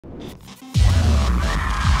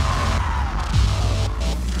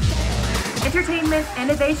Entertainment,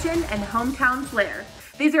 innovation, and hometown flair.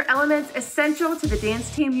 These are elements essential to the Dance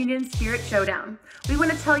Team Union Spirit Showdown. We want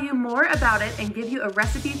to tell you more about it and give you a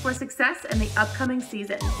recipe for success in the upcoming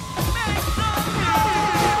season.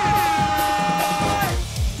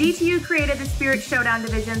 DTU created the Spirit Showdown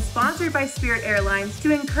division sponsored by Spirit Airlines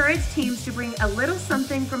to encourage teams to bring a little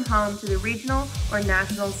something from home to the regional or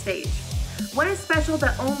national stage. What is special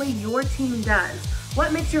that only your team does?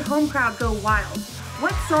 What makes your home crowd go wild?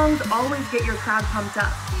 What songs always get your crowd pumped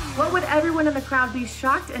up? What would everyone in the crowd be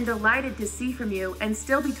shocked and delighted to see from you and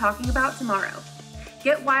still be talking about tomorrow?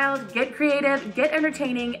 Get wild, get creative, get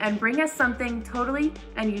entertaining, and bring us something totally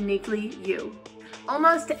and uniquely you.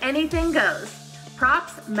 Almost anything goes.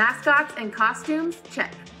 Props, mascots, and costumes,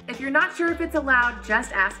 check. If you're not sure if it's allowed,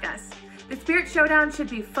 just ask us. The Spirit Showdown should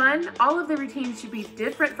be fun, all of the routines should be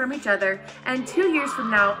different from each other, and 2 years from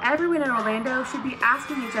now, everyone in Orlando should be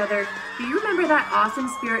asking each other, do you remember that awesome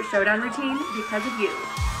Spirit Showdown routine? Because of you.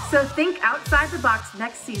 So think outside the box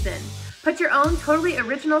next season. Put your own totally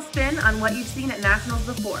original spin on what you've seen at Nationals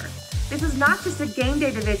before. This is not just a game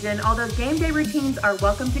day division, although game day routines are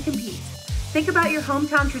welcome to compete. Think about your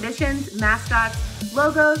hometown traditions, mascots,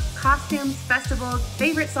 logos, costumes, festivals,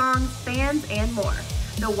 favorite songs, fans, and more.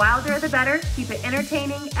 The wilder the better, keep it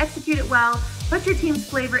entertaining, execute it well, put your team's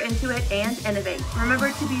flavor into it, and innovate.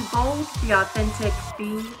 Remember to be bold, be authentic,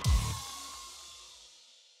 be